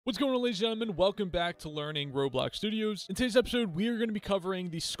What's going on, ladies and gentlemen? Welcome back to Learning Roblox Studios. In today's episode, we are going to be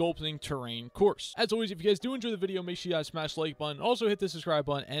covering the Sculpting Terrain course. As always, if you guys do enjoy the video, make sure you guys smash the like button. Also, hit the subscribe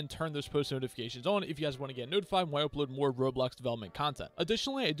button and turn those post notifications on if you guys want to get notified when I upload more Roblox development content.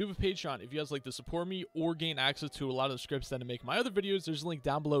 Additionally, I do have a Patreon if you guys like to support me or gain access to a lot of the scripts that I make my other videos. There's a link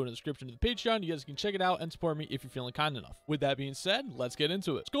down below in the description of the Patreon. You guys can check it out and support me if you're feeling kind enough. With that being said, let's get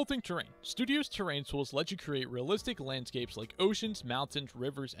into it. Sculpting Terrain. Studio's terrain tools let you create realistic landscapes like oceans, mountains,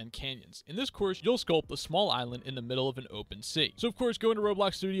 rivers, and canyons. In this course, you'll sculpt a small island in the middle of an open sea. So of course, go into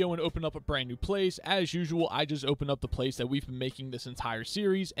Roblox Studio and open up a brand new place. As usual, I just opened up the place that we've been making this entire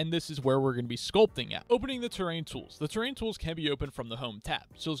series, and this is where we're going to be sculpting at. Opening the terrain tools. The terrain tools can be opened from the home tab.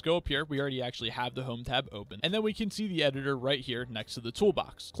 So let's go up here. We already actually have the home tab open, and then we can see the editor right here next to the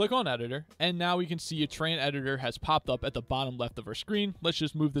toolbox. Click on editor, and now we can see a terrain editor has popped up at the bottom left of our screen. Let's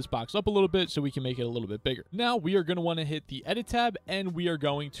just move this box up a little bit so we can make it a little bit bigger. Now we are going to want to hit the edit tab, and we are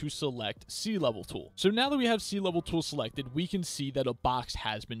going to select sea level tool. So now that we have sea level tool selected, we can see that a box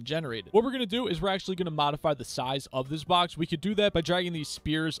has been generated. What we're going to do is we're actually going to modify the size of this box. We could do that by dragging these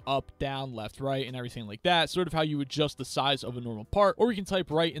spears up, down, left, right, and everything like that, sort of how you adjust the size of a normal part. Or we can type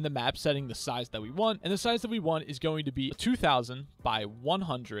right in the map setting the size that we want, and the size that we want is going to be 2000 by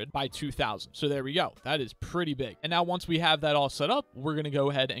 100 by 2000. So there we go. That is pretty big. And now once we have that all set up, we're going to go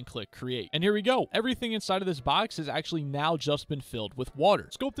ahead and click create. And here we go. Everything inside of this box has actually now just been filled with water.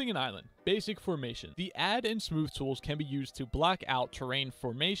 Sculpting an island. Basic formation. The add and smooth tools can be used to block out terrain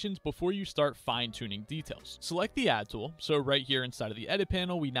formations before you start fine-tuning details. Select the add tool. So right here inside of the edit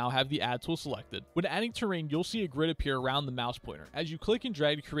panel, we now have the add tool selected. When adding terrain, you'll see a grid appear around the mouse pointer. As you click and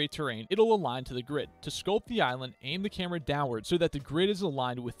drag to create terrain, it'll align to the grid. To sculpt the island, aim the camera downward so that the grid is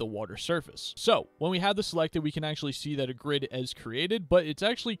aligned with the water surface. So when we have this selected, we can actually see that a grid is created, but it's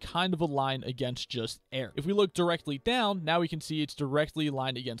actually kind of aligned against just air. If we look directly down, now we can see it's directly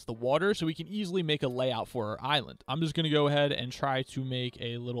aligned against the water, so we can easily make a layout for our island. I'm just going to go ahead and try to make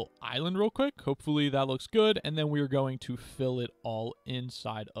a little island real quick. Hopefully that looks good. And then we're going to fill it all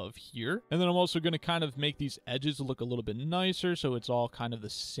inside of here. And then I'm also going to kind of make these edges look a little bit nicer, so it's all kind of the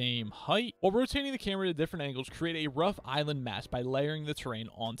same height. While rotating the camera to different angles, create a rough island mask by layering the terrain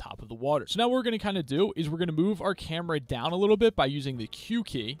on top of the water. So now what we're going to kind of do is we're going to move our camera down a little bit by using the Q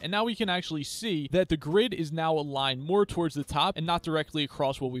key. And now we can actually see that the grid is now aligned more towards the top and not directly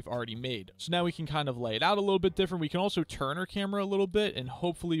across what we've already made. So now we can kind of lay it out a little bit different. We can also turn our camera a little bit, and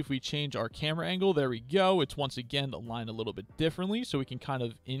hopefully if we change our camera angle, there we go. It's once again aligned a little bit differently, so we can kind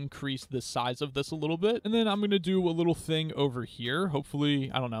of increase the size of this a little bit. And then I'm going to do a little thing over here.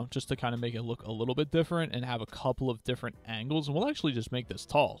 Hopefully, I don't know, just to kind of make it look a little bit different and have a couple of different angles. And we'll actually just make this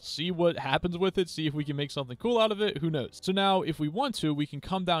tall. See what happens with it. See if we can make something cool out of it. Who knows? So now if we want to, we can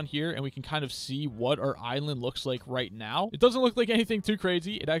come down here and we can kind of see what our island looks like right now. It doesn't look like anything too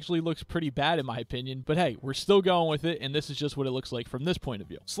crazy. It actually looks pretty bad in my opinion, but hey, we're still going with it, and this is just what it looks like from this point of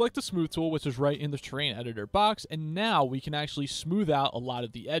view. Select the smooth tool, which is right in the terrain editor box, and now we can actually smooth out a lot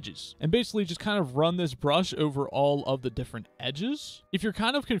of the edges and basically just kind of run this brush over all of the different edges. If you're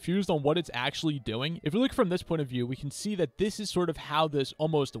kind of confused on what it's actually doing, if we look from this point of view, we can see that this is sort of how this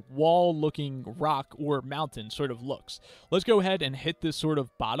almost wall looking rock or mountain sort of looks. Let's go ahead and hit this sort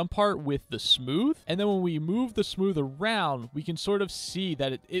of bottom part with the smooth, and then when we move the smooth around, we can sort of see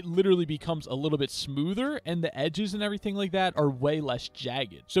that it literally becomes a little bit smoother, and the edges and everything like that are way less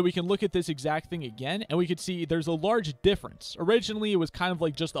jagged. So we can look at this exact thing again, and we can see there's a large difference. Originally, it was kind of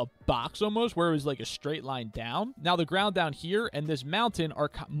like just a box almost, where it was like a straight line down. Now the ground down here and this mountain are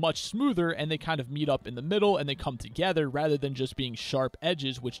much smoother, and they kind of meet up in the middle, and they come together rather than just being sharp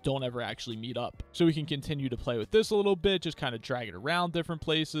edges, which don't ever actually meet up. So we can continue to play with this a little bit, just kind of drag it around different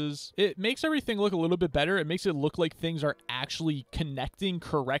places. It makes everything look a little bit better. It makes it look like things are actually connecting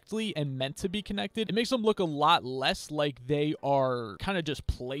correctly and meant to be connected. It makes them look a lot less like they are kind of just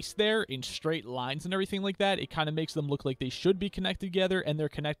placed there in straight lines and everything like that. It kind of makes them look like they should be connected together, and they're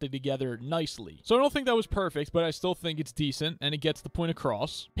connected together nicely. So I don't think that was perfect, but I still think it's decent, and it gets the point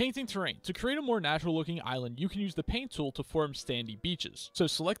across. Painting terrain. To create a more natural looking island, you can use the paint tool to form sandy beaches. So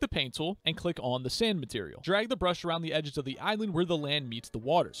select the paint tool and click on the sand material. Drag the brush around the edges of the island where the land meets the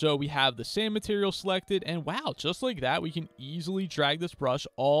water. So we have the sand material selected, and wow, just like that, we can easily drag this brush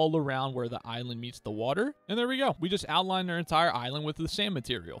all around where the island meets the water. And there we go. We just outlined our entire island with the sand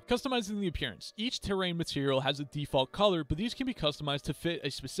material. Customizing the appearance. Each terrain material has a default color, but these can be customized to fit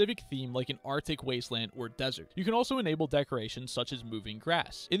a specific theme like an Arctic wasteland or desert. You can also enable decorations such as moving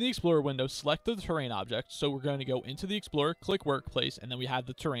grass. In the Explorer window, select the terrain object. So we're going to go into the Explorer, click Workplace, and then we have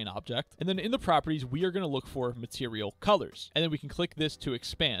the terrain object. And then in the properties, we are going to look for material colors. And then we can click this to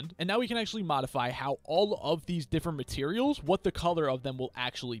expand. And now we can actually modify how all of these different materials, what the color color of them will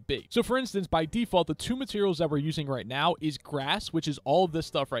actually be. So for instance, by default, the two materials that we're using right now is grass, which is all of this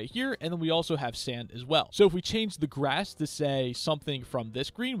stuff right here, and then we also have sand as well. So if we change the grass to say something from this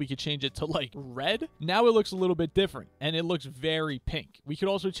green, we could change it to like red. Now it looks a little bit different and it looks very pink. We could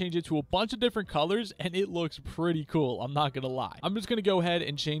also change it to a bunch of different colors and it looks pretty cool. I'm not gonna lie. I'm just gonna go ahead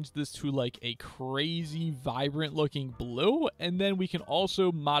and change this to like a crazy vibrant looking blue, and then we can also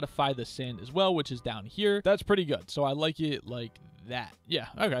modify the sand as well, which is down here. That's pretty good. So I like it like that. Yeah,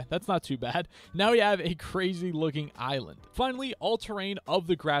 okay, that's not too bad. Now we have a crazy looking island. Finally, all terrain of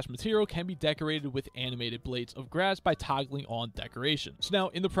the grass material can be decorated with animated blades of grass by toggling on decoration. So now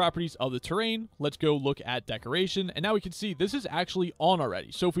in the properties of the terrain, let's go look at decoration, and now we can see this is actually on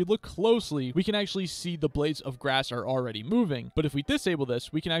already. So if we look closely, we can actually see the blades of grass are already moving, but if we disable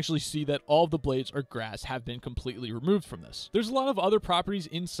this, we can actually see that all of the blades of grass have been completely removed from this. There's a lot of other properties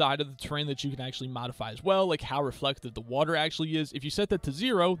inside of the terrain that you can actually modify as well, like how reflective the water actually is. If you set that to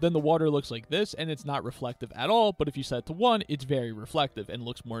 0, then the water looks like this and it's not reflective at all, but if you set it to 1, it's very reflective and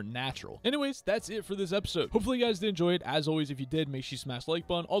looks more natural. Anyways, that's it for this episode. Hopefully you guys did enjoy it. As always, if you did, make sure you smash the like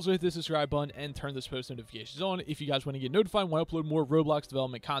button. Also hit the subscribe button and turn this post notifications on if you guys want to get notified when I upload more Roblox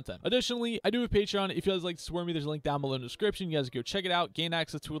development content. Additionally, I do have Patreon. If you guys like to support me, there's a link down below in the description. You guys go check it out, gain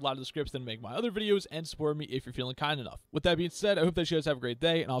access to a lot of the scripts that make my other videos, and support me if you're feeling kind enough. With that being said, I hope that you guys have a great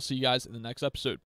day, and I'll see you guys in the next episode.